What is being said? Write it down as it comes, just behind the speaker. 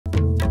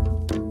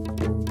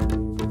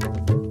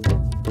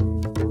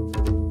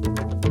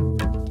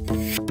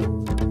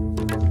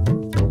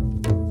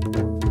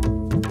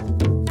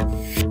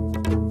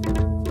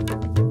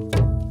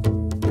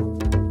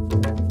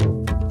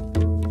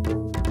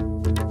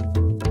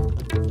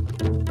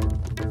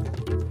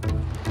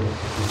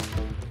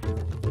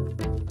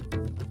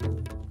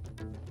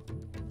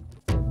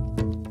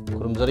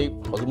ꯊꯝꯖꯔꯤ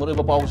ꯍꯧꯖꯤꯛ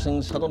ꯃꯔꯨꯑꯣꯏꯕ ꯄꯥꯎꯁꯤꯡ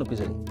ꯁꯟꯗꯣꯛꯅ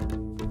ꯄꯤꯖꯔꯤ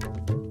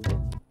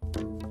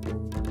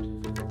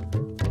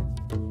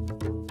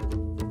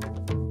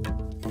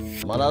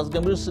महाराज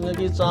गंभीर सिंह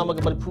की चामग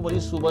मरीफू मरी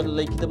सूब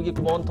लेखिदबगी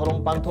कुमोन थरोम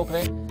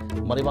पांगथोखरे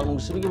मरिबांग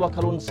नुंसिबिगी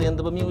वाखलोन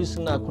सेंदब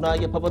मिउइसिंगना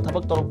खुनागे फब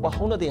थबक तोरकपा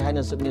हौनदे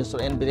हाइना chief minister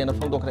N villain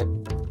फोंदोखरे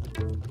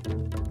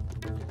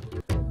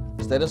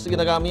status की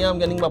नगामियाम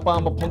गनिंग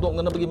मपाम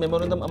फोंदोकनबगी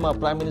मेमोरेंडम अमा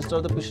prime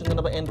minister the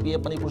पिशनगनब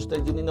NPF Manipur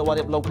state union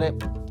वारेप लौखरे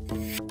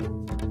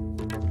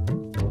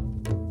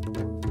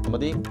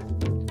अमदी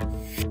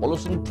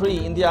Pollution Free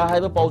India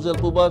हाइबा पाउजल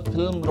पुबा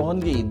film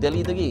रोहनगी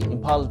Delhi दगी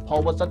Imphal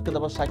फाउबा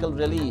चक्कदबा cycle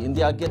rally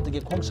India gate दगी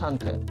खोंगसान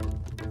खे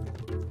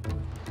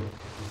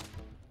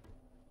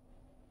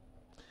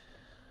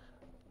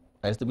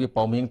एसटीबी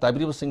पाउमिंग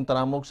ताइब्रिब सिंह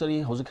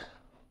तरामोक्सरी हौजिक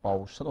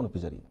पाउ सदोन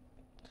पिजरी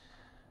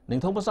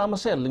निंथौ बसा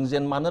मसे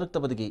लिंजेन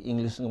मानरक्तबदगी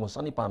इंग्लिश ng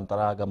चनिपान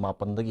तरागा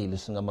मापनदगी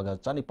लिसिंग अमगा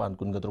चनिपान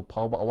कुनगद्रु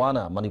फाउबा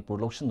अवाना मणिपुर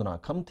लोकसिंदुना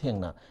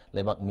खमथेंगना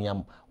लेबाक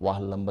मियाम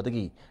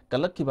वाहलंबदगी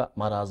कलक्किबा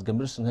महाराज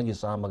गंभीर सिंहगी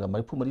चामगा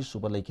मरीफू मरी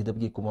सुबा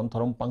लेखिदबगी कुमोन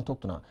थरोम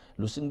पांगथोक्तुना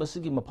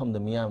लुसिंबसिगी मफमद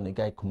मियाम नि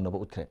गाय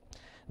खुमनबा उठ्खरे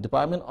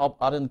department of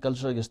art and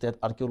culture की स्टेट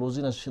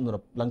आर्कियोलॉजी ने सिंधुना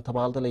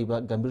लंगथबाल लेबा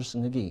गंभीर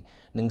सिंह की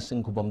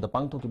निंगसिंग खुबम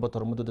पांगथोकिबा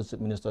थोरमदुदा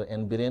chief minister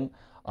N villain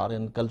art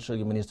and culture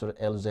की minister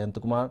L Jayant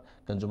Kumar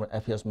consumer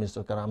affairs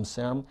minister कराम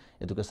Shyam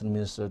education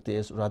minister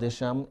TS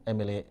Radheshyam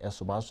MLA S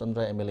Subhash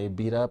Chandra MLA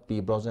बीरा पी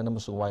ब्रॉजेन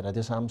वाई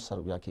राधेश्याम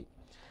सरुक याखी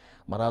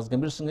महाराज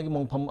गंभीर सिंह की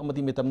मोंफम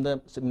अमदी मितमद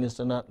चीफ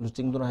मिनिस्टर ना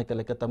लुचिंगदुना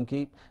हाइकलेका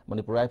तमकी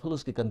मणिपुर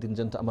राइफल्स की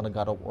contingent Amna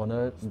guard of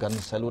honour gun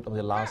salute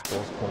अमदे last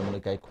post खोमने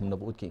काय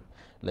खुमनब उठकी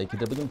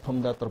लेखिदबगी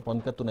फमदा तरपन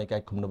कतुना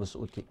काय खुमनबस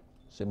उठकी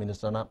चीफ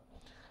मिनिस्टर ना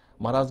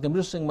महाराज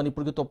गंभीर सिंह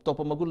मणिपुर की टॉप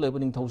टॉप मगुल लेब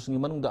निंथौसिंगी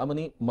मनुंग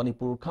अमनी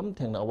मणिपुर खम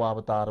थेंगना अवाब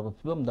तारब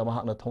फिबम द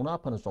महाना थौना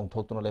फन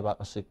चोंथोक्तुना लेबा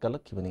असे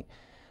कलक्खिबनी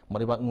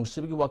मरिबाक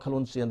नुंसिबिगी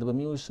वाखलोन सेंदब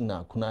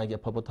मिउइसिंगना खुनागे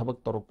अफब थबक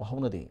तोरक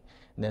हौनदे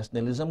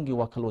नेशनलिज्म की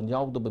वाखलोन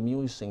यावदब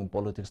मिउइसिंग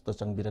पॉलिटिक्स ता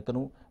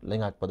चंगबिरकनु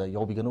लेंगाकपदा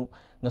यावबिगनु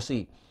ngasi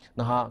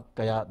naha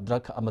kaya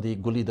drug amadi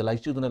guli da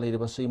laicuduna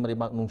leiribasi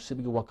maribak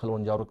nungsibigi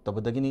wakhaloन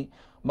yauruktabadagini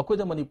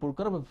makoida manipur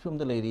karaba film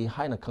da leiri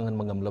haina khangan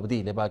mangam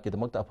labadi lebaki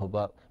damakta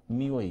afaba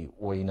mioi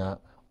oina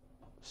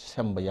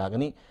samba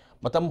yagani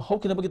matam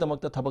haukinabagi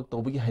damakta thabak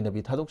tawbigi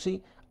hainabi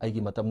thadoksi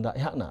aigi matamda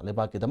ayakna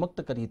lebaki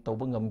damakta kari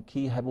tawba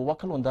ngamki haibu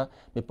wakhalonda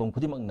mipum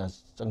khudimangna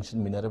changsin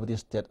minarabadi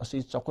state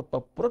asi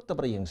chakotpa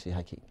puraktabra yengsi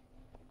haki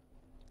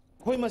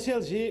khoi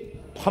masel ji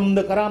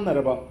phamda karam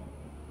naraba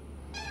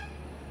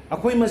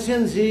akhoi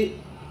masel ji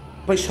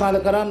paisa da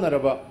karam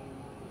naraba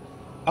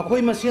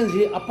akhoi masel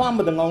ji apam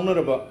da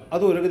ngaunaraba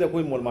adu ragada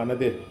khoi mol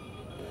manade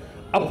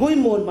akhoi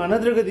mol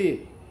manadragadi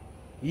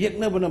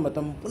yekna bana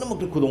matam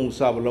punamak khudong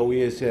sab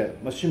lawi se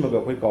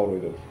masimaga khoi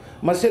kawroido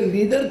masel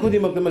leader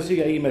khudimak da masi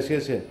ai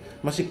masel se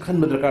masi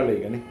khan madrakar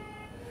legani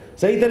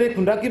sai tare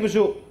khundaki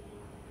busu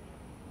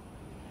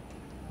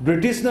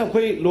british na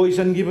khoi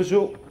loisan gi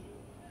busu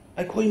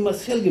akhoi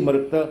masel gi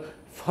marakta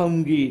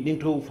famgi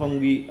ningtho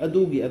famgi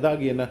adugi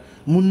adagi na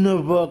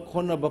munnaba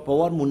khonaba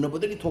power munnaba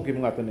dagi thoki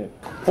mangatane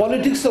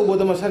politics of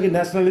the masagi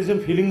nationalism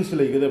feelings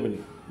legadabani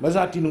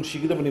mazati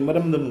nungsigidabani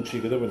maramdam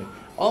nungsigidabani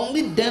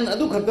only then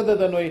adu khakta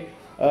da noi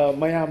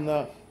mayamna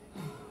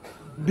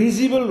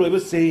visible loiba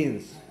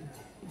sayings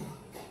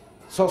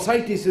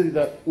society se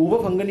da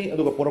uba phangani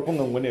aduga porapong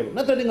ngamgane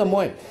natadi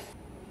ngamoy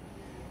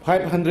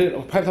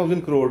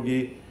 5000 crore gi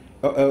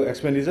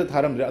expenditure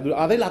tharam adu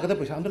adai lakada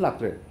paisa amda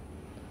lakre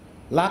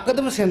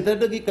lakadab center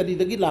dagi kadi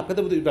dagi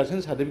lakadab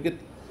education certificate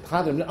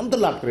thadam amda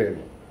lakre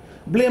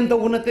blame to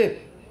gunate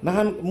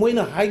nahan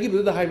moina haigi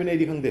bu da haibene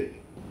di khangde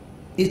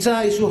icha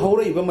isu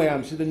hawra iba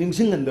mayam si da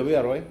ningsing handa ba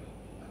yaroi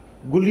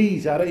guli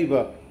jara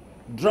iba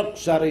drug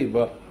jara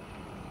iba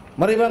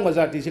mariba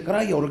ngajati se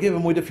kara yorge ba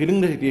moida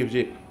feeling da ti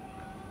je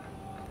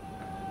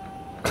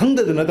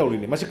khangda da na tawli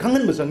ni masi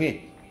khangan ba sange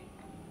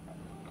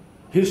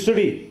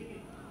history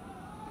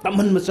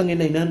tamhan ba sange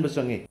nainan ba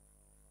sange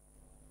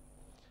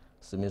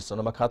Minister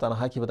na makhatana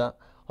hakibada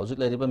hojik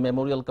leiriba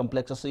memorial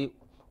complex asi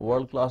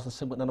world class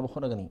singna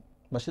khonagani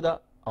masida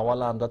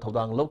awalan da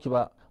thodang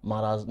lokiba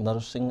Maharaj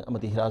Narsingh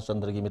amadi Hira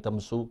Chandra gi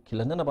mitamsu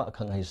khilanna ba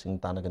akhang hai sing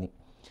tanagani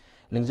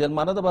lingjen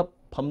manada ba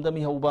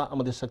phamdami hauba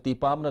amadi sakti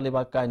pamna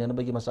leba kaina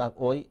bagi masak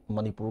oi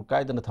manipur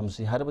kaidana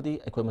thamsi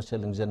harbadi ekoi masel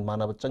lingjen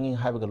manaba changi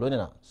haibaga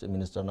loinena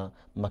minister na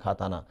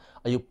makhatana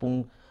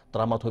ayupung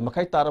Tramathoi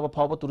makai taraba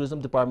phawba tourism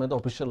department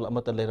official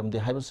amata leramde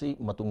haibasi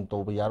matung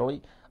toba yaroi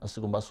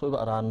asigumba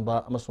soiba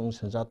aranba amasung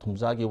senja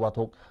thumja gi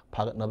wathok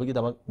phagatnabagi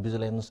damak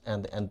vigilance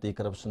and anti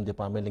corruption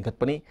department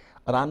linkhatpani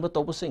aranba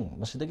tobasing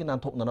masidagi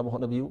nanthok nanaba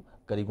honabiu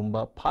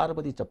karigumba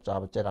pharabadi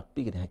chapchaba cherak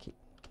pigine haki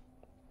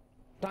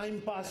time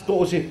pass to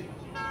se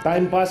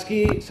time pass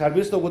ki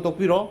service to go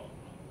topiro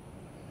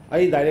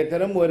ai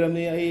director am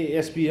oiramni ai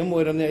spm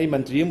oiramni ai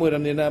mantri am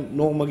oiramni na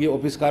nomagi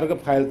office karga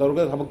file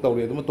tawga thabak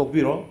tawre dum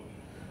topiro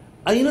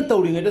aina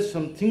tawringa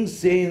something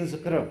sense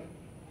kara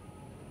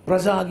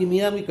praja gi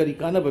miyami kari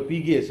kana ba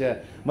pige se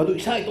madu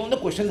isa itonda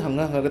question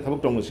hanga hanga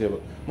thabak tong se ba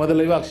madu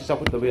leibak si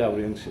saput tabe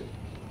yabreng se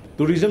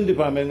tourism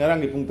department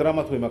ngarang gi pung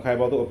 13 makhai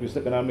ba do office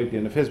ta kana me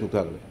tin facebook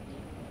ta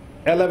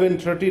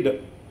 11:30 da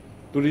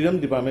tourism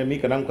department mi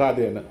kanam ka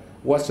de na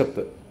WhatsApp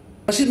ta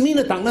asi mi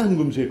na tang na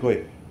hungum si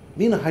khoi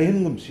mi na hai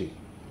hungum si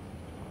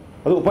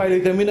ado upai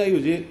le ta mi na yu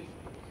ji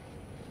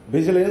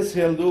vigilance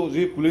cell do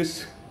ji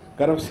police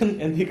corruption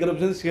anti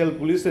corruption cell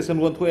police station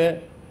one thue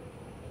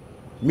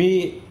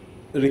mi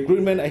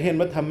recruitment ahen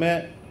ma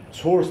thamme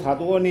source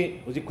thado ani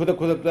ji khoda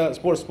ta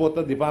sports sport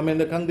ta department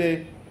da khang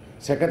de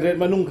secretariat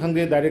manung khang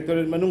de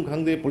directorate manung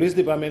khang de police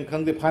department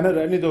khang de phana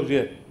rani do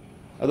je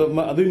ado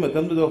adui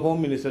matam do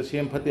home minister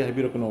cm phate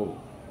habirakno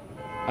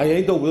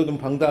ai do bu dum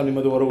phangda ni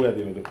ma do ro ya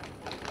de me do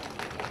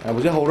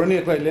abu ja horani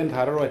ko len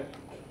thar roi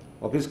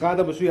office ka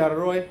da bu yar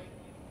roi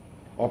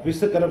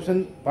office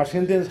corruption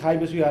percentage high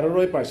bu yar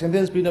roi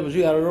percentage pin bu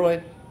yar roi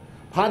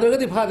phadra ga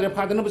di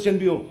phadra na bu sen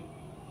bio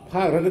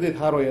phadra ga di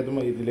thar roi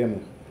adum I dilem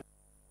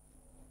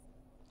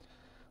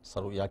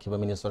saruk yakiba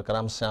minister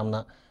karam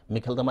samna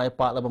mikhal damai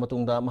patlaba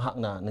matungda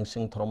mahakna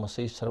ningsing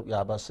thromasi saruk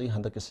yaba si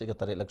handak si ga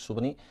tare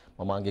laksubani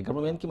mamangi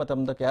government ki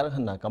matamda kayar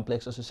hanna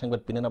complex asi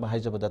sengbat pinana ba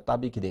haijabada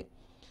tabi kide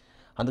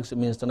handak si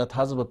minister na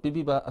thazaba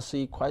pibiba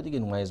asi khwaidigi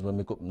nungaisba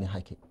mikup ni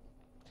haiki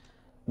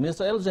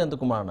minister L Jayanta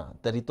Kumarna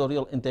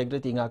territorial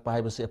integrity ngak pa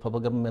haibasi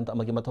afaba government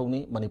amagi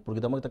mathawni manipur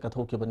gi damakta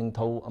kathokkiba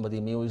ningthau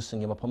amadi mioi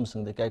singi mafam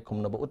singde kai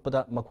khumnaba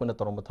utpada makhona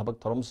toromba thabak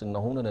thorom sing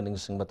nahuna na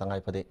ningsing ba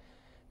tangai phade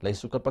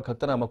laisu katpa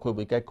khaktana makhoi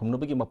bu kai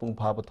khumnabagi mapung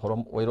phaba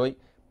thorom oiroi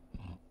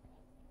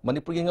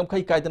manipur gi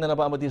ngamkhai kaidana na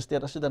ba amadi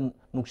state asida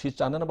nukshi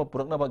chanana ba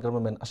purakna ba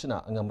government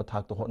asina angam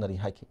thak to honari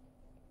haiki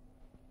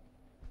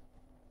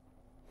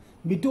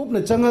bitop na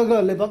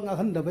changaga lebak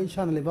ngakhan da bai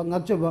shan lebak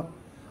ngakchaba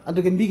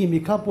adugen bigi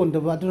mikha pon da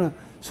ba aduna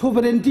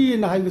sovereignty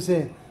na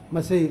haibase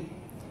masai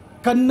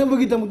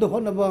kannabagi tamu do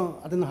hona ba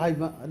aduna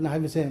haiba na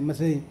haibase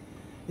masai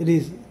it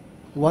is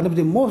one of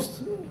the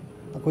most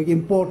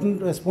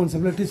important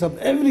responsibilities of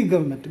every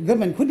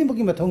government khudi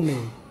bagi mathong ne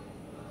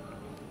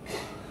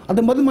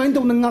adu madu main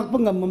to ngak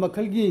pangam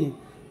makhalgi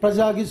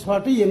praja gi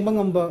swati yeng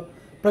bangam ba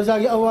praja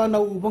gi awana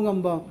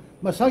ubangam ba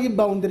masagi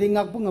boundary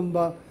ngak pangam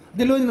ba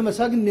diloi na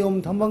masagi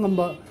niom thambangam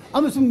ba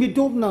amasung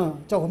bitop na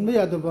chahon ba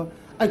yada ba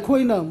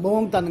akhoi na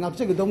mawang tan ngak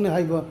che gedong ne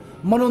haiba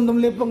manon dom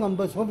lepangam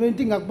ba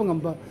sovereignty ngak pangam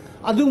ba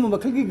adu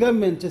makhalgi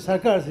government che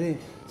sarkar se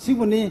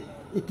sibuni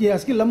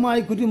ikias ki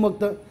lamai khudi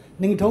makta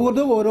ning thau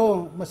do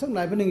oro masak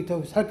nai ba ning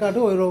thau sarkar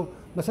do oro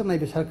masak nai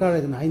ba sarkar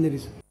na hainari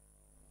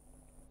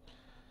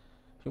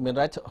Human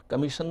Rights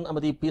Commission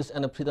amadi Peace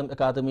and Freedom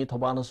Academy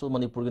thobana su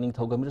manipur gining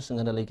thau gamir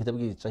singhana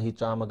leikhitabgi chahi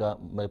chamaga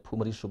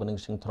phumari subaning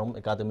sing throm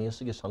academy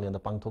asigi sanglenda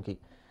pangthoki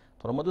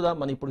thoromadu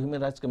manipur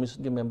Human Rights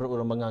Commission gi member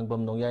uramang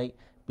bam nongyai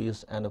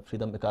Peace and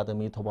Freedom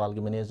Academy thobal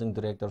gi managing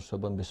director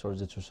Sobam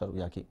Biswarjit Susar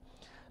yaki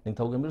ning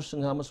thau gamir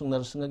singha amasung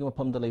narsinga gi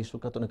mafam da leisu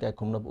katuna kai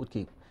khumnab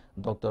utki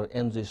Dr.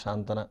 NJ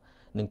Santana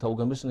ning thau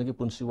gamir singha gi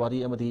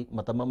punsiwari amadi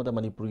matam amada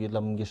manipur gi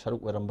lam gi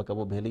saruk weramba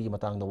kabo bheli gi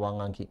matang da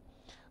wangangki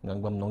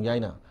ngangbam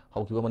nongyaina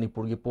haukiba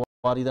manipur gi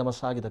pawari da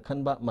masagi da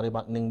khanba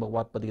maribak ningba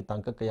watpadi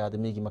tangka kaya da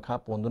mi gi makha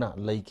ponduna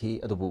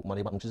leikhi adubu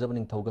maribak chizaba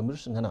ning thau gamir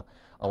singhana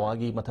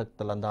awagi mathak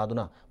talanda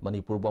duna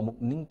manipur ba muk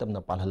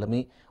ningtamna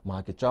palhalami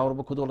mahaki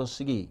chawrba khudol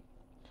sigi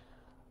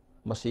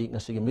masi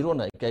ngasigi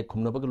mirona ikai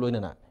khumnabag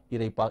loinana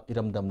iraipak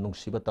iramdam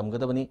nungsiba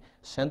tamgadabani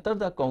center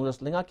da congress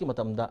lengaki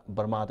matamda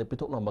burma de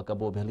pithoklamba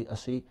kabo valley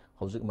asi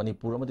hojik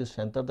manipur amadi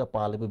center da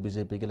paliba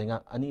bjp gi lenga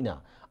anina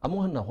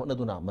amuhanna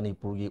honaduna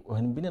manipur gi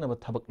ohenbina na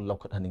thabak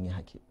lokhat haningi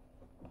haki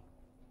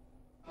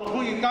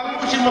makui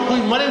kamu si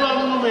makui mare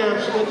babu me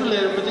sebetul le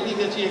betiki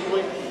gachi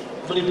koi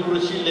manipur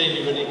si le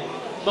ni bani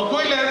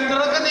makui le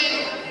ndra kadi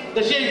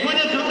gachi koi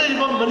ne khangle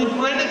ba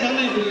manipur ne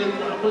khangle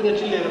koi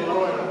gachi le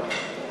maro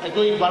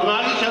koi burma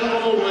gi charu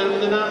mo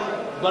werna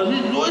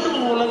Bami loy no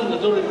wolang na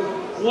doi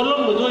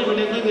wolang na doi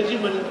bane koi ngaji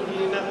manipur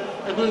na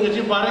koi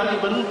ngaji barak ki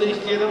banu de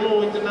state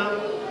mo itna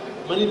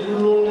manipur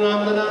lo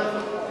ngam na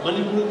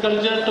manipur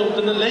culture to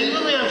utna lai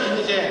me asin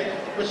je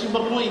pasi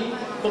bakoi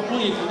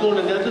ko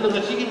na na to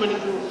ngaji ki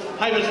manipur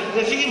hai bas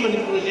ngaji ki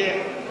manipur je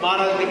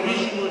barak de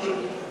bish no chu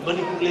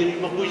manipur le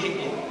bakoi ji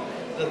ki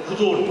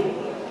kudol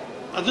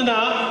aduna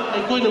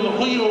koi na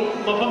bakoi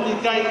mafam ni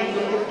kai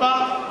ko pa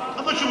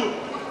apachu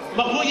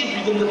makoi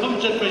bidum na fam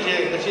chat paje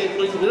gache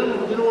koi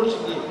biron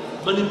sigi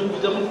manipur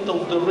bidum tau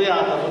darya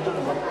da matu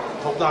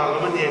thokda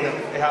la ne na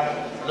ha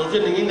loje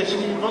ningi na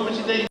sigi fam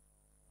si dai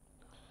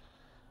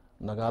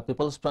Naga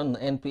People's Front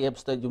NPF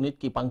State Unit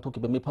ki pangthoki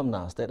bemi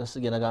phamna state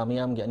asigi naga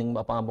miyam gi aning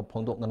apam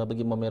phongdok na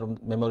bagi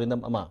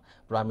memorandum ama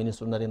Prime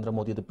Minister Narendra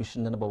Modi de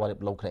pishin na bawari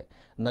blokre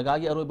naga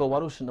gi aroi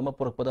bawarushin ama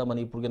porakpada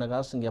manipur gi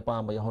naga singi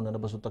apam ba yahon na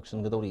basu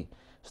taksin gadori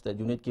state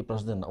unit ki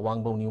president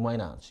awangbaw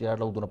niumaina chair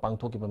lawduna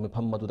pangthoki bemi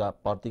pham maduda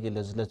party ki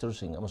legislature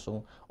sing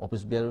amasung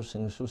office bearer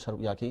sing su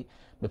saruk yaki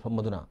befam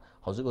maduna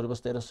hojik oriba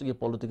state asigi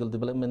political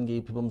development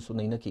gi phibam su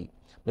nainaki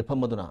befam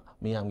maduna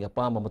miyam gi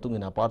apam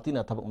matungina party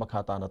na thabak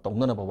makhata na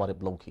tongnana bawari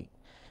blokhi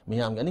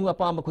miyam ani wa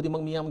pam khudi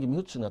mang miyam gi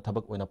mihut sina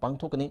thabak oina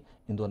pangthokani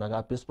indo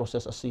naga peace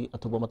process asi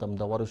athuba matam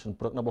da warusun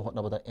prakna ba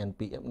hotna bada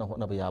NPF na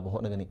hotna ba ya ba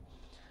hotna gani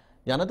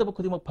yana da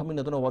khudi mak phamin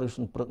na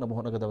warusun prakna ba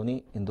hotna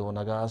gadawani indo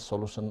naga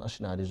solution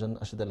asina region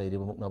asida leiri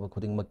ba mukna ba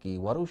khudi mak ki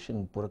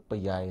warusun purak pa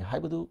yai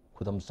haibadu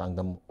khudam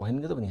sangdam ohin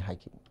gadawani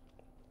haiki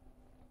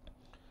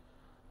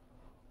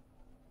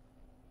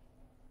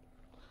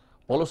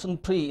Pollution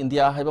Free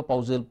India haiba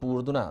paujel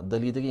purduna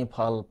Delhi dagi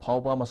Imphal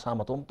phawba masa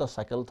matomta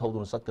cycle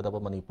thodun satkadaba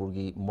Manipur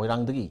gi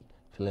Moirang dagi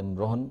film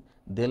Rohan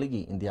Delhi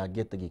gi India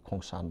Gate dagi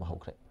khongsan ba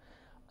hokre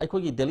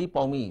aikoi gi Delhi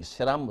paumi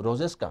Seram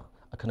Roses ka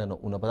akhanano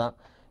unabada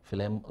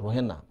film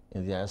Rohenna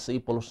India si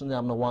pollution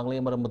yamna wangle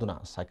maram maduna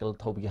cycle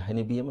thobgi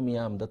haini bi am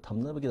miyam da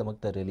thamna bagi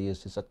damakta rally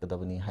si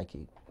satkadabani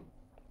haiki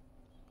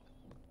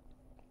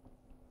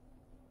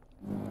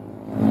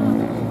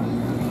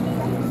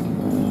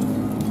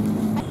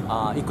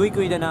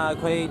Ikui dana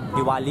koi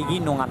Diwali gi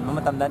nongan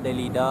matamda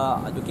Delhi da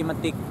aduki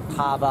matik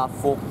thaba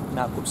folk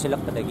na kupsilak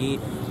padagi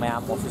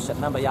mayam office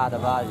na bayada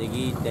ba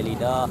jegi Delhi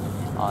da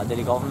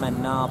Delhi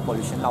government na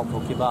pollution law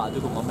thokiba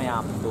adugum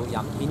mayam do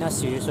yam ina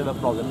serious of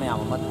problem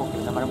mayam ma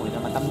thokki na maram oina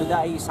matamda da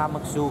ai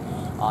samaksu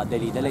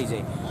Delhi da leije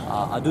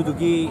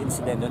adudugi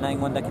incident na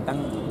ingonda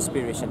kitang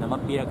inspiration na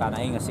mapira kana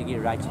ai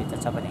ngasigi right hit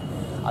chapani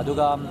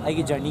aduga ai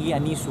gi journey gi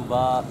ani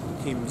suba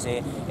theme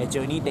se a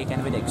journey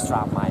taken with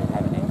extra mile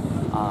having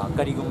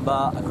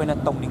Karigumba, Akuna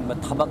Tongning, but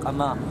Tabak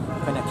Ama,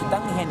 Kana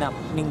Kitang Hena,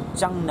 Ning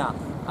Changna,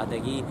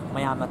 Adagi,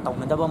 Mayama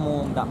Tongadaba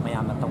Mong, that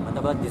Mayama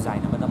Tongadaba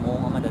design, but the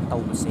Mong the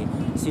Tobase,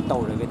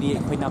 Sito, Regadi,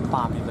 Quina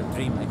Palm, a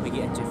dream, a quick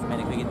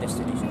achievement, a quick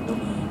destination to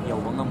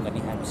Yawangam Gani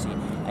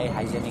Hamsi, a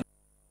hygienic.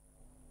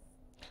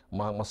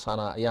 Mang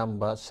Masana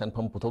Yamba,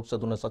 Sanpam Putok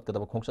Saduna Satka,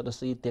 Kongsa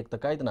Sea, take the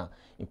Kaidana,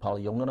 Impal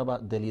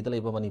Yonganaba, Delhi, the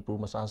Labor Manipur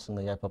Masas and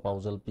the Yapa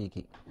Pausal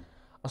Piki.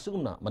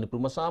 Asugna Manipur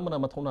Masamana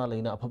Matona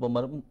Lena Papa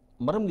Maram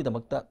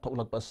Gidamakta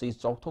Toklak Pasi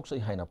Chok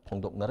Toksai Haina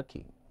Pondok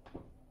Naraki.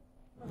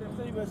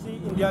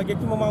 India Gate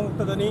Mamang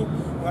Tadani,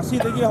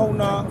 Masidagi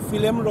Hona,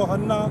 Film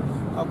Rohanna,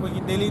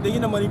 Delhi,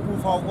 the Manipur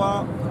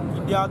Fawa,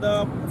 India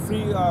the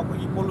free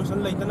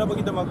pollution like the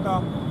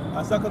Nabagitamakta,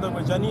 Asaka the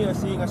Majani,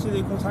 seeing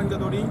Asidi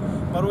Konsangadori,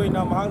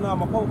 Maruina Mahana,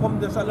 Mapom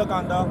the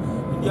Salakanda,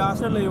 India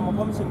Asala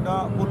Mapom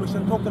Singa,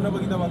 pollution talk the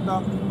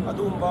Nabagitamakta,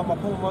 Adumba,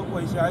 Mapoma,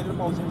 Waisha,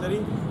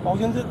 Pausinjari,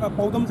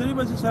 Paudamzari,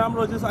 but Sam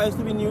Rogers,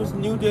 ISTV News,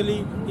 New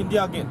Delhi,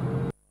 India Gate.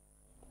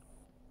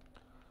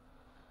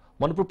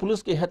 Manipur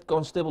Police ke Head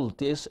Constable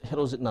T.S.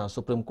 Herozitna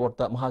Supreme Court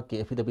ta maha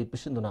ke affidavit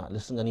pisinduna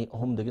lisingani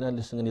ahum dagina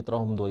lisingani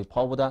trahum doi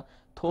phawada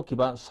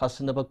thokiba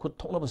sasinaba khut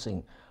thoknaba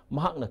sing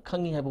mahakna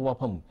khangi haiba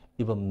wafam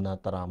ibamna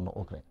taramna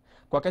okre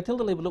kwa kaithil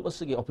da level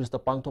asigi office ta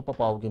pangthopa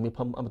paw ge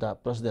mifam amda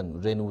President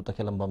Renu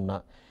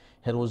Takhelambamna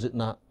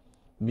Herozitna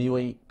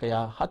mioi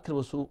kaya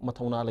hathribasu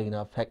mathona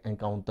leina fact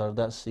encounter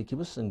da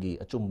sikibasingi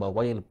achumba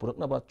wayel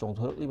puraknaba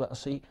chongthorliba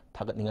asi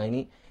thagatningai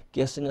ni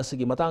Casing a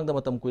sigi matang the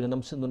matam queen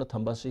and Sinduna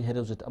Tambasi,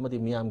 Herozit Amadi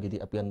Miam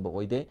Gidi Apian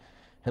Boide,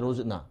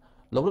 Herozitna,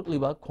 Lobuk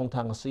Liba,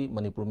 Kongtangasi,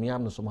 Manipur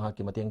Miam, Sumahaki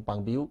Matang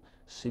Pangbiu,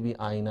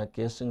 CBI na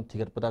casing,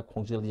 Tigerpada,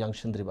 Kongil Yang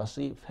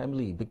Shindribasi,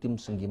 family,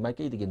 victims Singi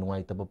Maki, the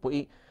Ginuai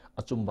Tabapui,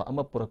 Achumba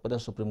Amapurapada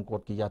Supreme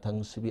Court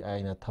Kiyatang,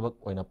 CBI na Tabak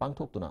or in a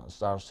Pangtokuna,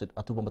 Star Sit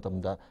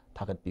Atubatamda,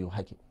 Tagat Piu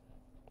Haki.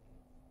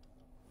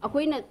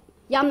 Aquina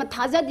Yam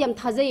Tazad Yam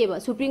Tazeva,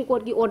 Supreme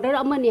Court order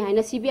Amani, and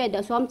a CBI,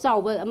 the Swam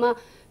Sauber, Ama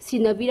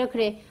Sinabira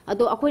Cre,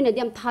 Ado Aquina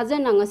Yam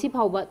Tazan and a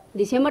Sipova,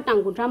 December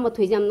Tangutrama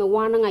to Yam no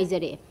one and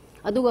Izere.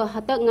 Aduga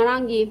Hatak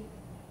Narangi,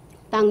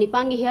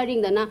 Tangipangi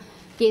hearing the na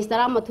case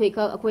Tarama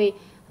Twika, Aquay,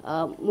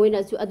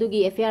 Moina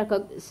Adugi, Affair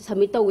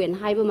Samito, and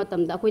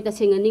Hibamatam, the Aquita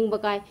singing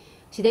Bakai,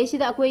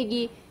 Sidesida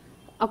Aquagi.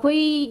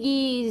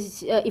 Akwai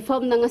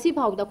ifam na ngasi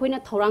phau da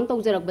koina thorang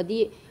tau jarak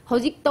badi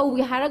hojik tau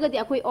gi haraga di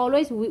akwai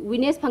always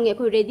witness phange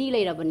akwai ready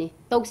lai rabane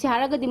tau si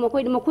haraga di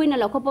makoi na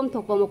lakhopam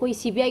thokpa makoi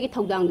CBI gi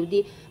thaudang du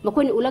di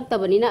makoi ni ulak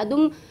tabani na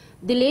adum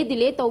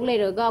delay tau lai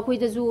raga akwai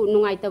da ju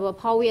nungai taba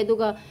phawi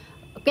aduga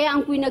kaya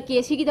ang kuina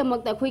kesi gi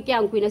damak da akwai kaya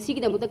ang kuina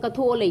sigi damak da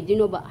katho lai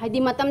dino ba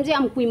haidi matam je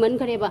am kui man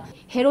khare ba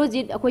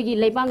herojit akwai gi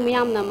leibang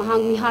miyam na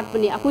mahang mi hat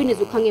bane akwai na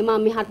ju khange ma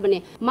mi hat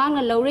bane mang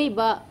na laurei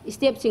ba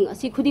step sing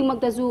asi khuding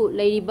mak da ju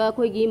lai ba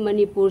akwai gi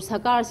Manipur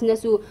sakar sina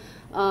su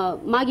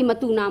magi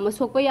matu na ma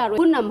sokpa yaro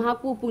punna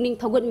mahaku puning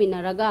thogot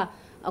minaraga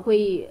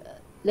akwai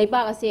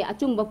leiba ase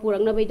achumba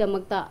purang na bai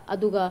damak ta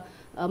aduga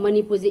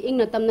Manipur je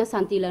ingna tamna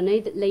santi la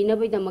nei leina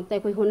bai damak ta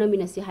akwai hona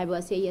minasi haiba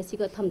ase yasi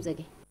ka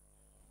thamjage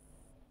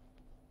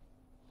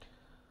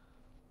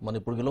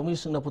Manipur Lomi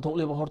Sing Putok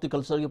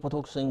Horticulture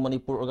Putok Sing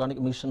Manipur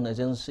Organic Mission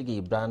Agency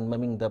brand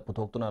maming the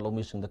Putokuna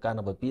Lomi Sing the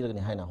Kanaba Pira and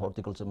Hina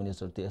Horticulture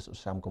Minister T.S.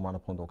 Sam Kumana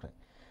Pondokre.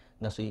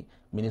 Nasi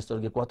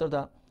Minister Quarter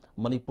da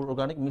Manipur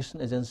Organic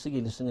Mission Agency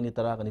listening in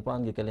Itara and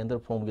Nipan calendar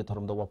from get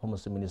from the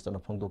Wapamas Minister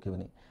of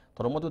Pondokivani.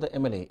 Toromoto the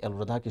MLA El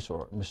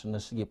Radakishore, Mission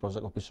Sigi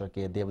Project Officer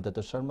K. David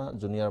Sharma,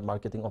 Junior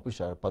Marketing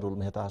Officer Parul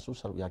Mehta Su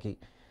Saruyaki,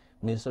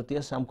 Minister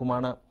T.S. Sam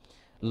Kumana.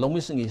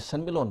 Lomisingi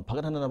Sanmilon,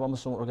 Paganana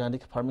Bamasung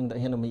Organic Farming the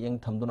Henami Yang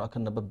Tamduna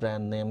Kanaba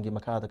brand name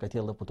Gimakata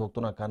Katil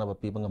Putokuna Kanaba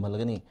Pibanga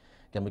Malagani,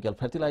 Chemical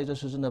Fertilizer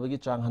Susan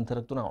Navagi Chang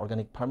Hunteratuna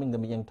Organic Farming the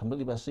Yang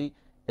Tambalibasi,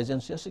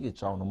 Agency Sigi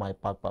Chow no my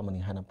Park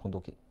Pamani Hana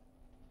Pondoki.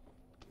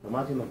 The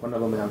Martin of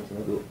Panabam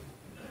Sinadu,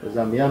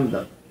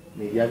 Zamianda,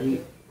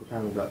 Mediagi,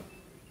 Putanga,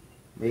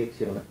 Make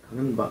Sirna,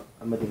 Kanamba,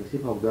 Amading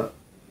Sipauga,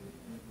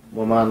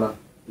 Momana,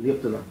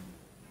 Liptuna,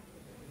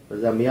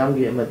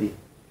 Zamiangi Amadi.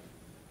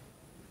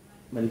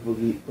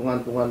 Manipuri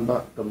tungan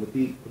ba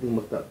kamuti puting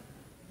magta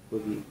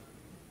pagi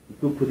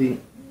itu puting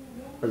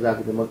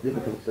प्रजागीदमक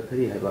पुथोक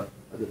चथरी है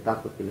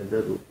ताक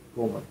calendar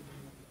foam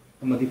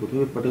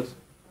पुथोक products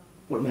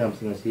pot ma'am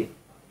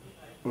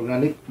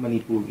organic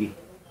Manipur की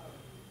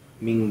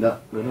Ming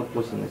लोना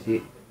possessing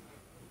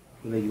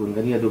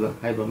योगनी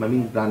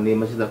ममिंग brand name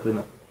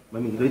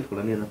ममिंग लोई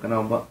थोड़नी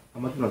कनाबू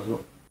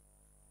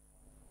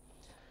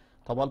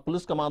Thoubal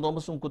police commando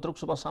अमसुंग कुतरुक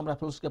सुबह साम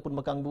rifles के पुन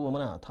मकांगबू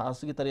अमना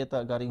थासगी तरेता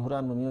गाड़ी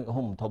हुरान ममियों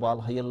अहम थौबाल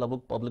हयल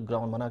लबुक पब्लिक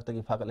ग्राउंड मनाक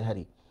तगी फागले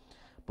हरी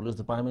पुलिस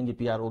डिपार्टमेंट की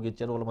पीआरओ के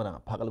चेरोल मना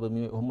फागल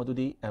ममियों अहम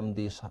मदुदी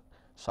एमडी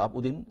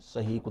साबउद्दीन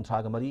सही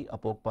कुंथ्राग मरी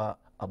अपोकपा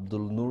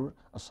अब्दुल नूर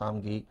असम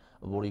की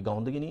बोरी गांव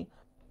दगिनी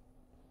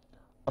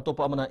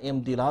अतोपा अमना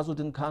एमडी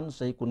लाजुद्दीन खान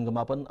सही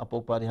कुनगमापन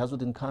अपोकपा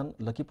रिहाजुद्दीन खान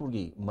लखीपुर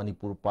की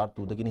मणिपुर पार्ट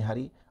 2 दगिनी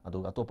हरी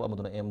अदुगा अतोपा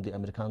अमदुना एमडी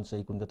अमीर खान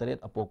सही कुनगतरेत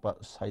अपोकपा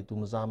साइतु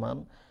मुजामान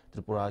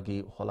त्रिपुरा की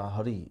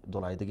होलाहरी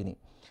दोलाई दगिनी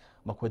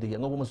मखोयदगी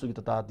अंगोब मसुगी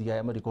तता दियाय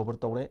अमा रिकवर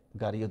तौरे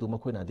गाड़ी अदु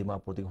मखोयना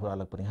दिमापुरदगी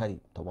हुरालकपनि हारी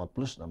थौबाल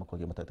पुलिस ना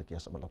मखोयगी मथाक्ता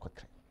केस अमा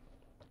लौखटख्रे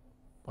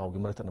पाउगी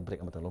मरथना ब्रेक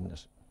अमा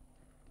लोमिनस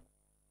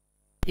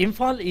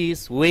Imphal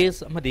east west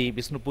अमदी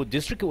Bishnupur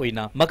district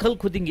ओइना मखल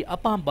खुदिंगी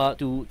अपांबा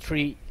 2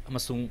 3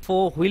 अमसुंग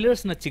 4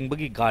 wheelers न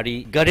चिंगबगी गाड़ी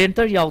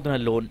गारेंटर याउदना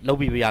लोन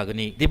लौबिबा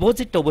यागनी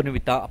डिपॉजिट तौब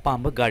नुमिता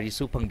अपांबा गाड़ी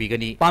सु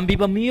फंगबिगनी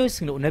पांबिबा मियोय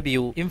सिंग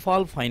उनबियु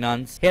Imphal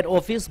finance head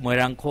office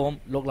मोइरांगखोम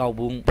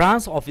लोकलाउबुंग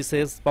branch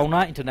offices पौना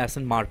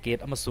इंटरनेशनल मार्केट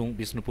अमसुंग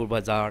बिष्णुपुर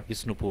बाजार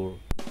Bishnupur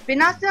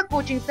Panacea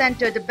Coaching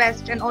Center, the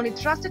best and only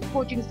trusted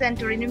coaching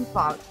center in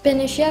Imphal.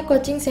 Panacea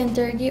Coaching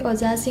Center gi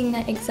oja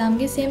singna exam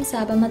gi sem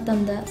saba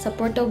matamda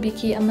support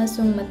tawbiki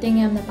amasung mating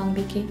yamna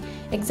pangbiki.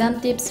 Exam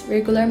tips,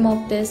 regular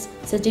mock tests,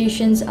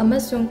 suggestions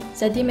amasung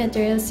study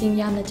materials sing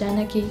yamna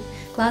janaki.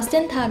 Class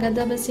 10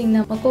 thagadaba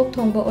singna makok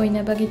thongba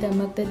oina bagi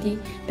damaktadi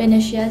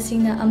Panacea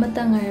singna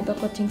amata ngaraba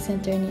coaching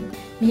center ni.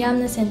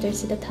 Miyamna center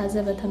sida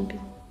thajaba thambi.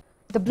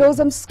 The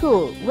Blossom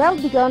School, well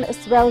begun is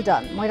well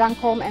done.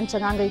 Moirangkhom and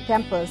Changangai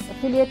campus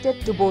affiliated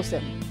to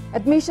BOSM.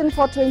 Admission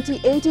for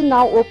 2018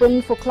 now open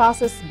for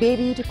classes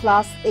baby to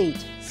class 8.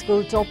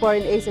 School topper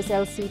in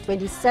SSLC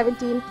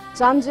 2017,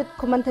 Janjit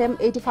Kumanthem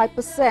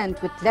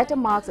 85% with letter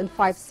marks in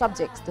 5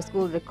 subjects. The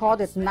school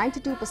recorded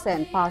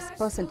 92% pass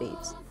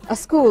percentage. A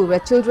school where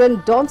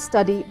children don't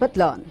study but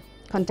learn.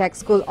 Contact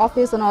school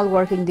office on all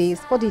working days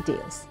for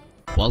details.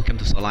 Welcome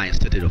to Salai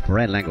Institute of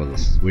Foreign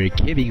Languages. We're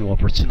giving you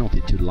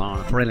opportunity to learn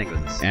foreign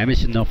languages.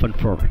 Admission open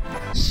for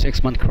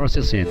 6-month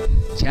courses in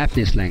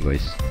Japanese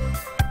language.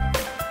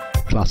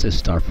 Classes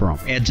start from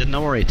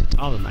January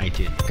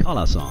 2019. Call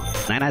us on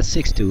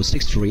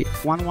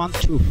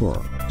 9962631124.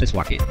 Please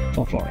walk in.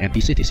 4th floor,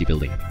 MPCTC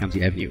building, MG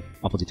Avenue,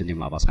 opposite to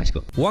Nimlavas High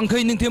School.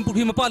 Wangkai Ningthem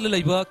Pukhi Mapal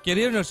Laiba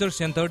Career Nurture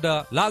Center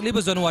da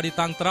Lagliba January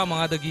tang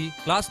 13 dagi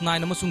class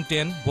 9 amasung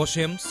 10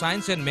 BOSM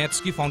Science and Maths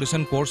ki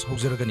foundation course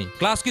hojiragani.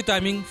 Class ki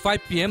timing 5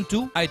 PM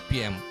to 8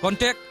 PM.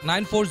 Contact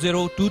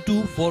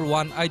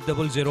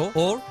 9402241800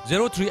 or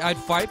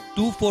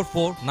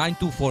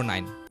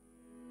 038524499249.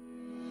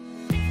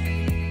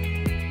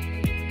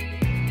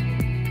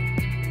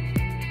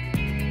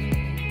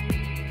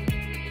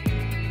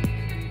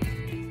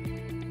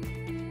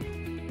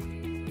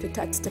 To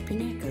touch the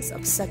pinnacles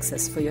of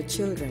success for your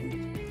children,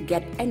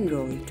 get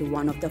enrolled to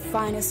one of the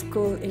finest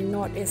schools in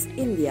Northeast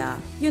India,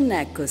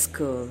 UNESCO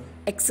School.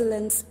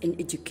 Excellence in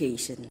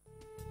education.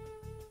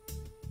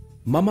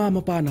 Mama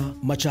mapana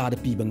machada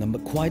piba ngamba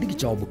khwaidagi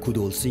chawba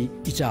khudolsi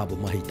ichabu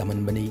mahi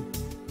tamanbani.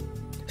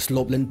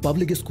 Slopeland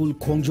Public School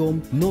Khongjom,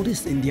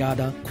 Northeast India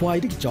da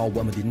khwaidagi chawba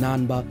amadi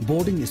nanba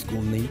boarding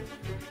school ni.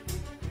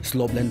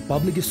 Slopeland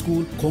Public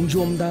School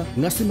Khongjom da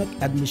ngasimak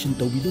admission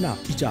tawbiduna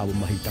ichabu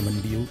mahi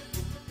tamanbiu.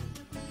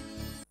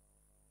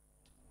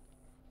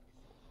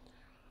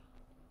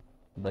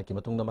 Break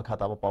मतुंग मखा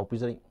ताब पाउ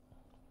पिजरी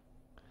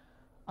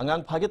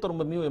अंगांग फागे तोरम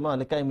mu एमा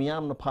लेकाय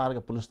मियाम न फारग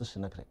police the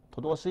सिनखरे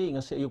थोदोसी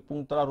ngasi ayuk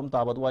pung 10 rum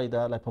tabad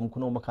waida laifam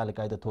khuno makha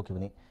lekai da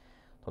thokibani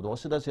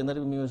thodosi da senari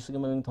miu sig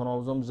maming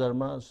thonawjom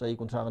zarma sei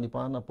kuntragani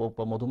pan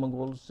apokpa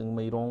modhumangol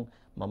singmairong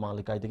mama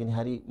lekai degini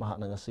hari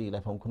mahana ngasi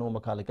laifam khuno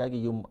makha lekai gi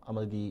yum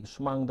amagi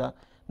sumangda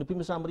nupi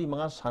misa mari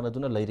manga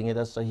sanaduna leiringe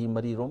da sahi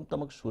mari rom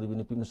tamak suribi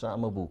nupi misa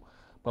amabu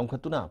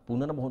pamkhatuna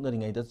punana mohna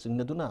ringai da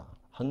singnaduna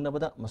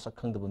hangnabada masak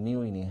khangdaba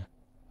miu ini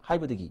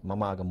हाइबदगी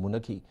ममागा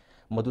मुनखी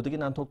मदुदगी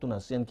नानथोक्तुना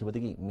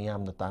सेनखिबदगी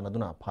मियामना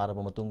तानादुना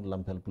फारबा मतुंग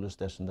लमफेल police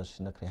station दा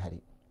सिनखरे हारी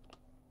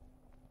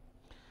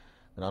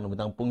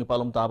रानुमिदांग पुंगि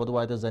Palam ताबदु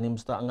वाइदा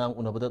जनिम्सता अंगांग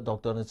उनबदा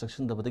doctor ने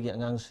section दबदगी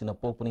अंगांग सिना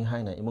पोकपनि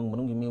हाइना इमुंग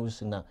मनुंगी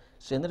मिउसिंगना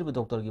सेनरिबि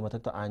doctor गी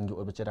मथक्ता आइनगी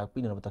ओबे चेराक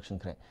पिनना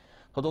तक्षिनखरे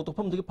थोदोक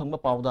तोफमदगी फंगबा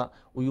पावदा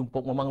उयुम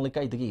पोक ममांग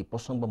लेकाइदगी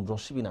पोसंगबम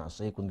रोसिबिना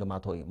सही कुनगा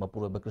माथोय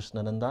मपुरबा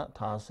कृष्णनंदा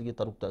थासिगी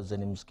तरुक्ता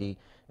जनिम्स की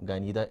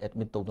गाइनीदा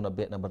admit तौदुना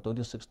bed number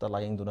 26 ता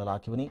लायंगदुना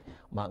लाखिबनी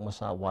माक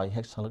मसा वाई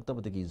हेक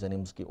संलक्तबदगी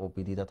जनिम्स की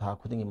ओपीडी दा था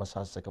खुदिंगी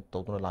मसा चेकअप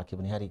तौदुना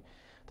लाखिबनी हारी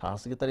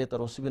थासिगी तरे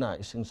तरोसिबिना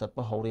इसिंग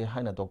सत्पा हौरे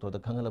हाइना डॉक्टर दा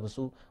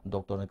खंगलबसु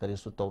डॉक्टर ने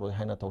करिसु तौरोय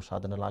हाइना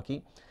थौसादना लाखि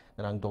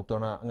नरांग डॉक्टर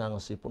ना अंगांग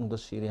असि पुंगदा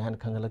सिरि हाइन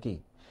खंगलकी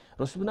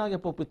रोसिबिना गे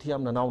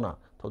पोपिथियाम ना नाउना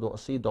थोदो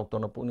असि डॉक्टर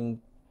ना पुनिंग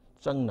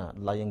चंगना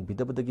लायंग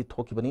बिदबदगी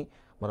थोकिबनी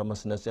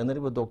मरमसना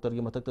सेनरिबा डॉक्टर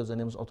की मथक्ता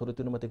जनिम्स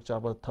अथॉरिटी न मतिक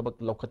चाबा थबक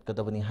लौखत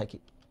कदबनी हाकी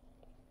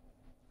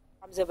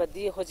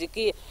ꯄꯥꯝꯖꯕꯗꯤ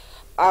ꯍꯧꯖꯤꯛꯀꯤ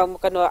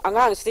ꯀꯩꯅꯣ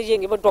ꯑꯉꯥꯡꯁꯤꯗ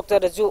ꯌꯦꯡꯉꯤꯕ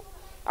ꯗꯣꯛꯇꯔꯗꯁꯨ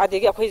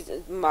ꯑꯗꯒꯤ ꯑꯩꯈꯣꯏ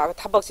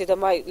ꯊꯕꯛꯁꯤꯗ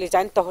ꯃꯥꯏ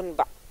ꯔꯤꯖꯥꯏꯟ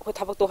ꯇꯧꯍꯟꯕ ꯑꯩꯈꯣꯏ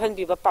ꯊꯕꯛ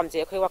ꯇꯧꯍꯟꯕꯤꯕ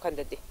ꯄꯥꯝꯖꯩ ꯑꯩꯈꯣꯏ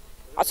ꯋꯥꯈꯜꯗꯗꯤ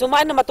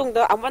ꯑꯁꯨꯃꯥꯏꯅ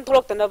ꯃꯇꯨꯡꯗ ꯑꯃꯨꯛ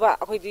ꯊꯣꯛꯂꯛꯇꯅꯕ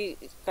ꯑꯩꯈꯣꯏꯗꯤ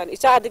ꯀꯩꯅꯣ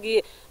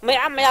ꯏꯆꯥꯗꯒꯤ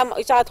ꯃꯌꯥꯝ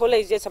ꯏꯆꯥ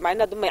ꯊꯣꯛꯂꯛꯏꯁꯦ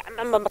ꯁꯨꯃꯥꯏꯅ ꯑꯗꯨꯝ ꯃꯌꯥꯝ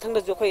ꯑꯃ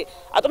ꯃꯊꯪꯗꯁꯨ ꯑꯩꯈꯣꯏ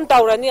ꯑꯗꯨꯝ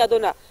ꯇꯧꯔꯅꯤ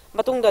ꯑꯗꯨꯅ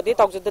ꯃꯇꯨꯡꯗꯗꯤ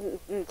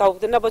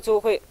ꯇꯧꯗꯅꯕꯁꯨ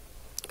ꯑꯩꯈꯣꯏ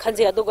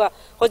ꯈꯟꯖꯩ ꯑꯗꯨꯒ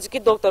ꯍꯧꯖꯤꯛꯀꯤ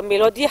ꯗꯣꯛꯇꯔ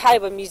ꯃꯦꯂꯣꯗꯤ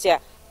ꯍꯥꯏꯕ ꯃꯤꯁꯦ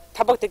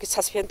ꯊꯕꯛꯇꯒꯤ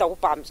ꯁꯁꯄꯦꯟ ꯇꯧꯕ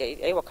ꯄꯥꯝꯖꯩ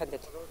ꯑꯩ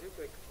ꯋꯥꯈꯜꯗꯗꯤ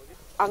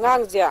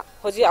ꯑꯉꯥꯡꯁꯦ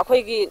ꯍꯧꯖꯤꯛ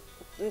ꯑꯩꯈꯣꯏꯒꯤ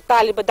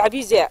ꯇꯥꯜꯂꯤꯕ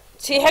ꯗꯥꯕꯤꯁꯦ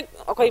ꯁꯤ ꯍꯦꯛ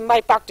ꯑꯩꯈꯣꯏ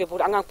ꯃꯥꯏ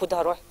ꯄꯥꯛꯇ꯭ꯔꯤꯐꯥꯎ ꯑꯉꯥꯡ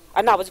ꯄꯨꯊꯔꯣꯏ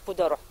ꯑꯅꯥꯕꯁꯨ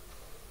ꯄꯨꯊꯔꯣꯏ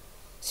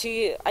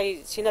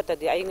ꯁꯤ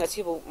ꯅꯠꯇꯗꯤ ꯑꯩ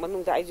ꯉꯁꯤꯕꯨ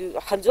ꯃꯅꯨꯡꯗ ꯑꯩꯁꯨ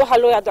ꯍꯟꯁꯨ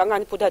ꯍꯜꯂꯣꯏ ꯑꯗꯣ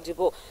ꯑꯉꯥꯡ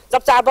ꯄꯨꯊꯗ꯭ꯔꯤꯕꯣ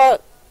ꯆꯞ ꯆꯥꯕ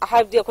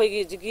ꯍꯥꯏꯕꯗꯤ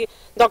ꯑꯩꯈꯣꯏꯒꯤ ꯍꯧꯖꯤꯛꯀꯤ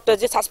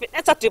ꯗꯣꯛꯇꯔꯁꯦ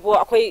ꯁꯁꯄꯦꯟ ꯆꯠꯇ꯭ꯔꯤꯕꯣ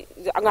ꯑꯩꯈꯣꯏ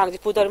ꯑꯉꯥꯡꯁꯤ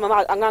ꯄꯨꯊꯔꯣꯏ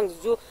ꯃꯃꯥ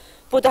ꯑꯉꯥꯡꯁꯤꯁꯨ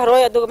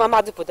ꯄꯨꯊꯔꯣꯏ ꯑꯗꯨꯒ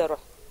ꯃꯃꯥꯁꯨ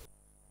ꯄꯨꯊꯔꯣꯏ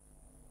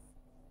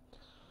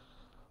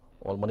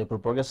All Manipur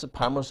Progressive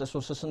Farmers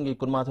Association की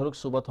कुनमा थोरक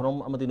सुबह थोरम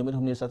अमदी निमित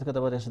हमने साथ के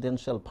तबार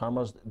रेसिडेंशियल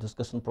फार्मर्स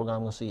डिस्कशन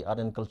प्रोग्राम का सी art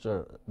and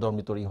culture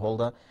dormitory hall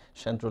दा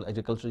सेंट्रल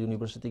एग्रीकल्चर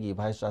यूनिवर्सिटी की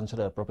vice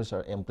chancellor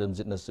professor M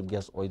Premjit ने चीफ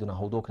गेस्ट ओइदुना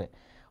हौदोखरे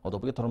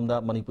औदोपके थोरम दा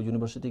मणिपुर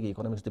यूनिवर्सिटी की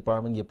इकोनॉमिक्स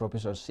डिपार्टमेंट की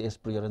professor C S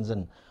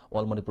Priyaranjan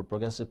all Manipur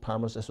progressive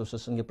farmers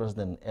association के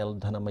प्रेसिडेंट एल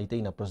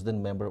धनमैतई ना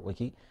president member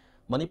ओइकी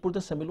Manipur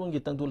सेमिलों की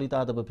तंगदु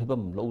लेतादब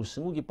फिबम लौ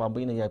सिंगु की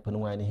पांबैना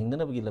यायफनुवाइने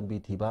हिंगनबगी लंबी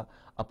थीबा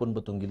अपुन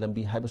बतुंगी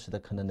लंबी हाइबसिदा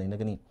खनन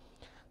नैनगनी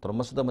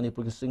तोरमसदा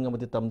मणिपुर की सिंग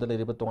अमदी तमदा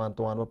लेरिबा तोंगान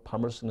तोंगान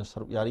फार्मर्स ने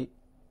सरुक यारी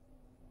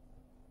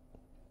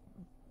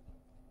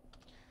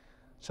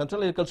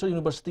सेंट्रल एग्रीकल्चर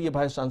यूनिवर्सिटी के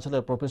vice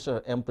chancellor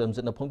professor M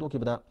Premjit ने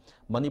फोंदोखिबदा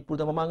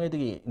Manipur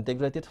ममांगैदगी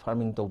integrated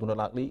farming तौदुना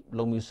लाक्ली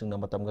लौमी सिंगना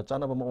मतमगा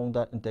चानबा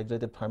मओंगदा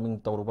integrated farming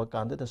तौरबा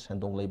कांदे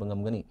सेंदोंग लेबा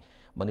ngамगनी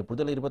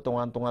मणिपुर लेरिबा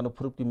तोंगान तोंगान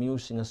फुरुप की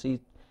मियुसिंग असि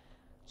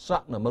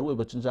चाकना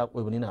मरुओइबा चिंजाक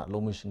ओइबनिना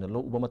लौमिसिंगना लौ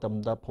उबा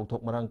मतमदा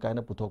फौथोक मरांग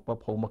कायना पुथोकपा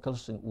फौ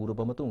मखलसिंग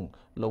उरबा मतुंग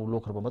लौ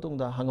लोखरबा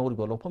मतुंगदा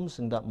हंगौरिबा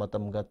लोफमसिंगदा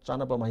मतमगा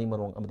चानबा मही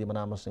मरोंग अमदी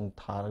मनामसिंग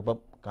थारबा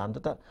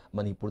कांदता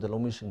मणिपुर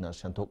लौमिसिंगना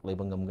सेंथोक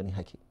लेबा ngамगनी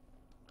हाइखि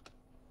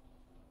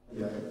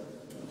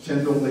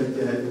सेंदोंग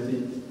लेते हाइबदी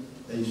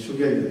ऐ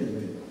सुगाई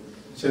लेते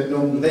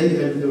सेंदोंग लेई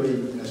हाइबदोई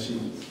नसी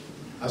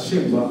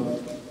असिंबा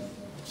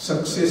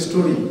सक्सेस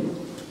स्टोरी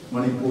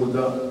मणिपुर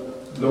दा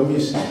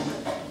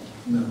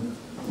लौमिसिंग ना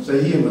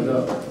सही मदा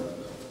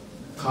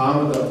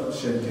खामदा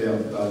शेंकेया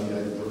ताली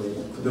है तो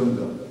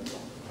खुदमदा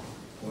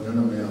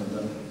ओनना में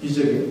आंदा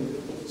इजगे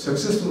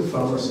सक्सेसफुल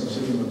फार्मर्स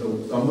सिंग मतो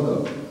कामदा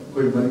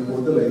कोई मणिपुर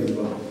दा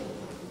लेबा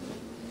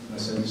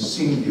नसन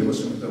सिंग दे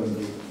वसुतम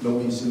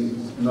लोमी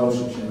सिंग नाउ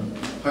सुचना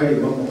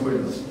हाई बम कोई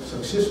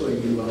सक्सेस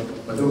होइबा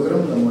मतो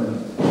करम नमना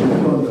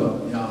लोंदा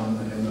याम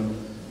नहना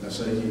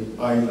नसई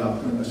आई ला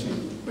नसी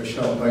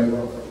पैसा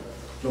पाइबा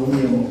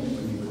लोमी मो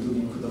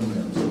मणिपुर खुदम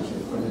में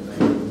सोचे कोई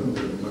नहीं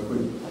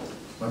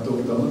Mato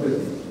utama de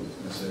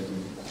nasagi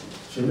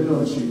shemino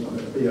si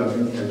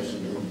yagen haysi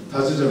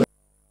thaji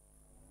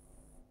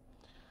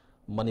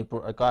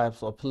Manipur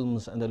Archives of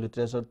Films and the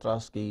Literature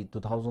Trust की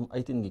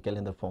 2018 की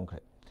कैलेंडर फोंग है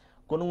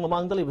कोनुंग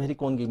ममांगदली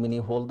भेरिकोन की मिनी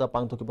हॉल दा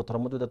पांगतो की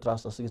पथरमदु दा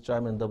ट्रस्ट असि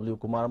चेयरमैन डब्ल्यू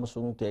कुमार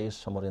मसुंग ते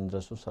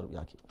समरेंद्र सु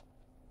सर्वयाकी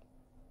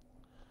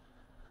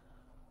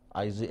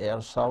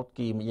IGR South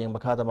की मियेंग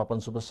मखादा मापन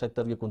सुबह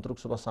सेक्टर की कुंतरुक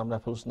सुबह सामना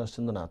फुल्स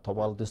नसिंदना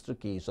थोबाल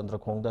डिस्ट्रिक्ट की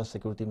चंद्रखोंगदा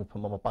सिक्योरिटी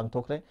मिफम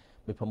पांगथोखरे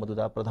मिफम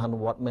मदुदा प्रधान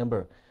वार्ड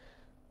मेंबर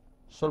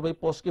सर्वे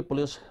पोस्ट की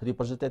पुलिस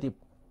रिप्रेजेंटेटिव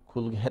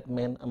खुल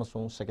headman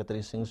अमसुंग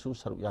secretary सिंगसु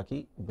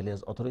सर्वयाकी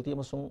village authority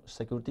अमसुंग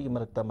security की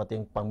मरकता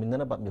मतेंग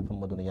पांगमिनना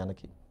मिफम मदुना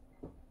यानकी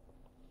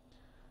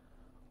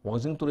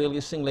वांजिंग तुरेल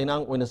की सिंग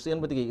लेनांग ओइना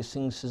चेनबदगी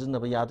इसिंग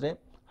सिजनबा याद्रे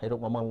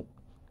हैरोक ममांग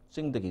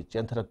चिंगदगी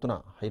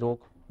चेंथरक्तुना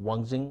हैरोक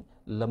वांजिंग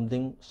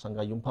लमदिंग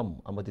संगा युमफम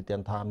अमदि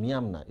तेंथा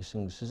मियामना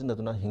इसिंग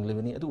सिजनदुना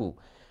हिंगलिबनी अदु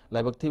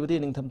लाइबक थिबदि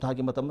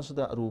निंगथमथागी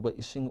मतमसुदा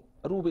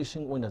अरुब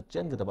इसिंग ओइना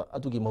चेनगदबा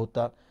अदुगी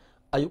महुत्ता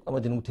अयुक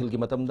अमदि नुथिलगी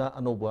मतमदा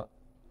अनोबा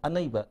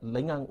अनैबा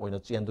लैंगांग ओइना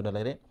चेंदुना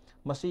लेरे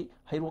मसी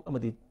हैरोक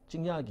अमदि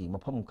चिंयागी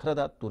मफम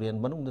खरदा तुरेन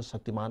मनुंगदा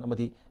शक्तिमान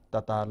अमदि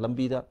टाटा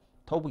लंबीदा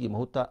थौबगी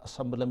महुत्ता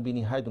असंब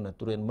लंबीनी हाइदुना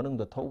तुरेन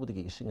मनुंगदा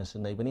थौबदगी इसिंग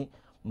असनैबनी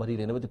मरी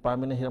लेनबा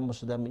डिपार्टमेंट हिरम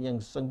मसुदा मियंग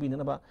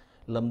संगबिननबा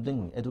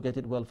Lamding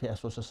educated welfare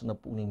association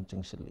पुनिंग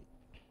चिंगसिल्ली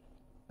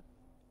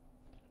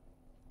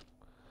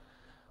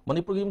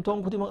Manipur की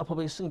मथोंग खुदिमक अफब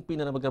इसिंग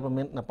पीननबा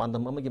गवर्नमेंट ना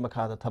पांदम अमगी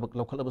मखादा थबक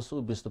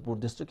लौखलबसु बिष्णुपुर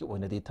डिस्ट्रिक्ट की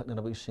ओइनदी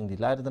थकननबा इसिंग दि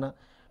लायरदना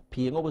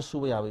फियंगोब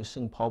सुबा याबा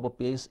इसिंग फावबा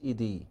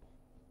PSED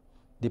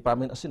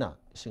डिपार्टमेंट असिना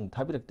इसिंग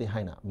थाबिरकते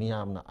हाइना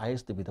मियामना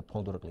ISTB दा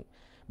फोंदोरकली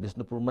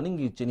बिष्णुपुर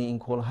मनिंगी चिनी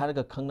इंखोल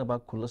हारगा खंगनबा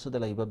खुलसदा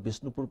लाइबा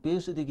बिष्णुपुर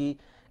PSED की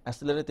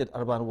accelerated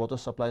urban water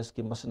supply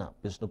scheme मसना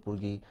Bishnupur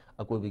की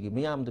अकोइबिगी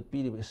मियाम द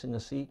पीरिब इसिंग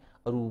असि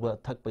अरुबा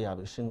थकपा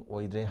याबा इसिंग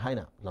ओइद्रे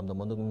हाइना लमदा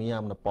मंदुग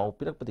मियामना पाव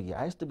पिरकपदगी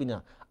ISTB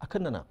ना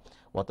अखन्नना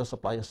वाटर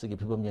सप्लाई असि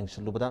फिबम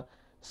यंगसिलुबदा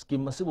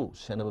स्कीम असिबु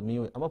सेनबा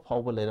मियोय अमा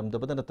फावबा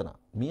लेरमदबदा नतना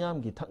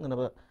मियाम की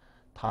थकनबा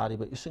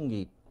थारिबा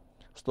इसिंगी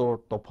स्टोर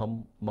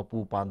तोफम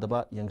मपु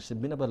पांदबा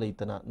यंगसिबिनबा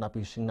लेतना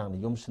नापी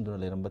सिंगनांग योमसिंदुना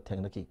लेरमबा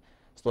थेंगनकी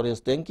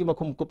storage tank ki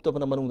makhum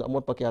kuptabana manung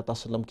amot pakya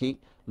tasalamki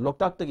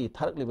loktak tagi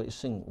tharakliba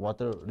ising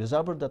water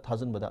reservoir da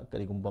thazan bada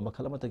karigumba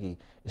makhalama tagi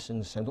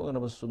ising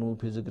sengdokna sunu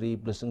physically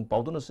blessing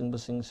powduna sing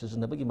basing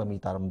seasonabagi mami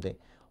taramde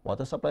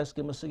water supply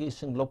scheme asigi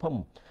ising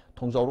lopam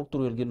thongjauruk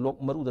turel gi lok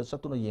maru da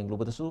satuna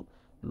yenglubadasu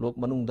lok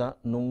manung da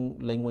nung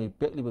lengoi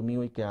pekliba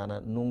mioi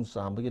kyana nung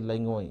sambagi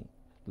lengoi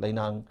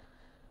lainang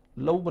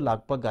lौब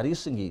Lakpa गाड़ी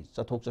सिंगी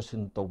चथोक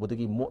चसिन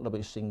तौबदगी मोटलब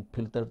इसिंग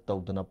filter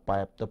तौदना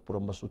pipe the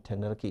पुरमसु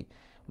थेंगनरकी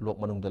लोक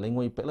मनुंग the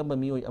लेंगोई पेलंबा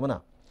मियोई Amna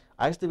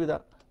आइसटिबिदा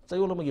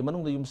चयोलमगी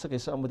मनुंग the युमसा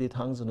कैसा अमदी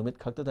थांग जनुमित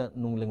खक्तदा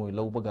नुंग लेंगोई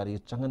लौब गाड़ी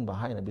Changan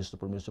बहायना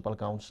Bishnupur municipal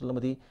council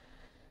अमदी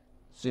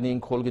sinning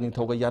खोलगी Ning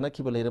थौगा Yana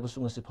खिबा लेरबसु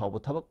ngasi phawba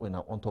thabak oina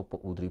onthokpa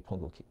udri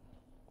phongdoki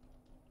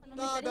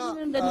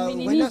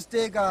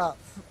Wednesday ga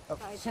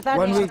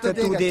 1 week to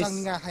 2 days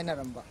changinga haina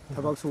ramba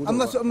thabak su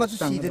amasu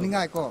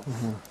sideninga ko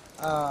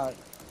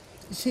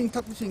sing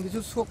thap sing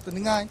ju sok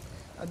taningai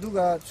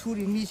aduga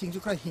churi mi sing ju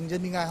khra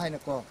hingjaningai haina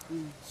ko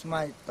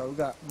smai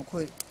tawga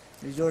mkhoi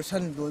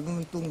resolution loibu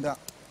tungda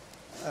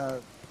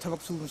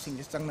thabak su sing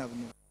ju changna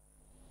bani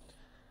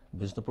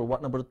Bisnupur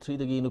ward number 3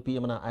 dagi nupi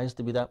amana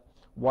ISTB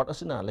ward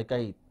asina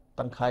lekai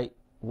tangkhai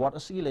ward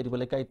asigi leiriba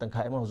lekai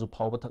tangkhai ama huju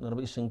phawba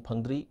thaknaraba ising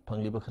phangdri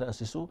phangliba khara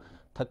asisu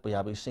thakpa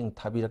yaba ising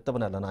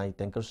thabiraktabana lanai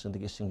tanker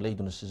sindagi ising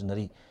leiduna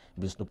sizinari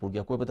Bisnupur gi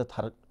akoibata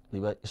tharak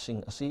liba ising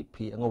asi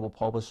phi angoba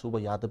phawba suba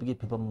yadabagi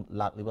phibam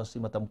lakliba si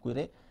matam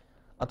kuire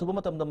atuba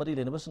matam da mari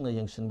lenaba singa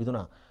yengsin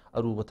biduna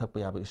aruba thakpa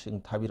yaba ising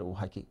thabira u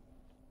haki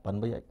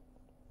panba yai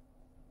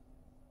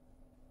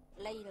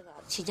leiraga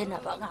sijana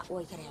ba nga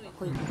oi kare ba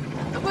koi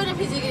akoi na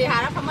physically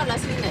hara famala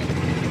sinai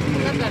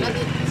natraga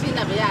di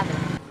sina ba yada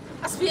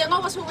aspi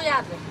angoba suba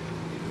yada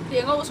phi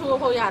angoba suba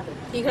pho yada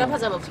thi khara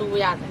phajaba suba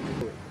yada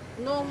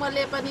nongma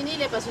lepa ni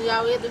lepa su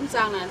yawe dum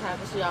changna tha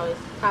su yawe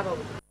tha ba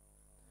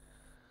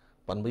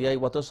Panbayai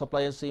water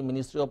supply asi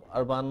Ministry of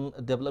Urban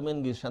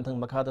Development gi shanthang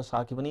makhada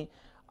sakibani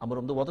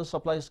amarom the water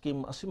supply scheme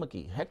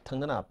asimaki hek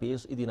thangnana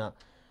PSED na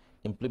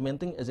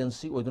implementing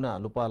agency oiduna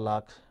lupa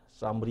lakh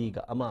samri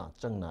ga ama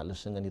changna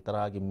lisingani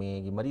tara gi me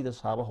gi mari da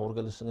saba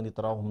horga lisingani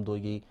tara humdoi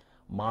gi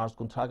March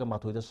kunthra ga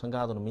mathoi da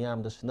sangadon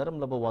miyam da sinaram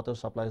laba water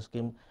supply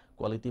scheme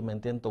quality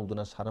maintain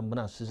tawduna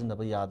sarambana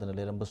sizinaba yadana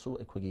lerambasu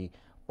ekhogi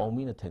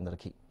paumi na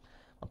thengnarki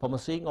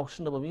apamasi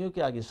auction da miyo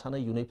ki agi sana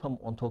uniform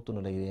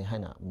onthoktu leire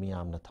haina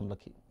miyam na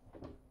thamlaki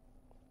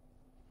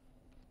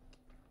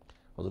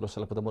Odolo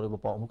salapata mori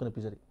bapa amu kana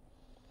pijari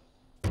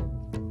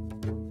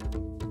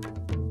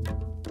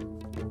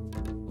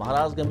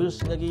Maharaj Gambir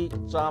Singh gi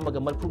chama ga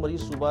marfu mari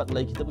suba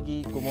laikhitabagi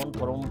kumon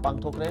thorom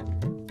pangthokre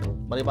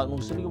mari bang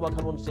nung sibi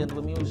wakhalon sen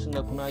ba miyo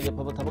singa khuna ya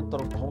phaba thabak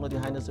tor phongna di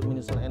haina se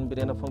minister and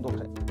birena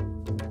phongdokre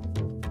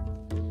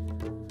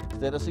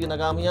Terasi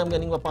nagamiyam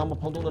ganing bapa am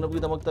phongdong na bi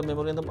damakta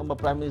memorandum am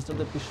prime minister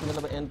the pishna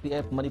na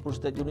NPF Manipur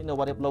state unit na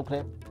warep lokre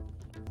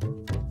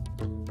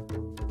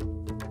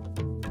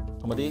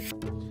amadi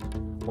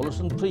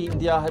Pollution Free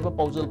India hai ba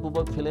paujal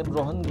puba film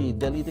rohan gi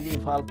Delhi tagi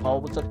Imphal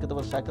phawba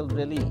chatkadaba cycle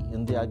rally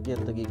India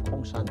gate tagi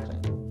khongshan khre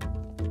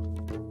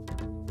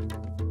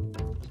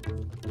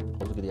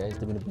Hoju gi ai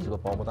stabini pisa ba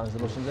pawma tang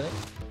solution jane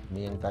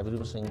miyang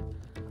tabiru sing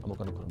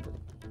amukan kurum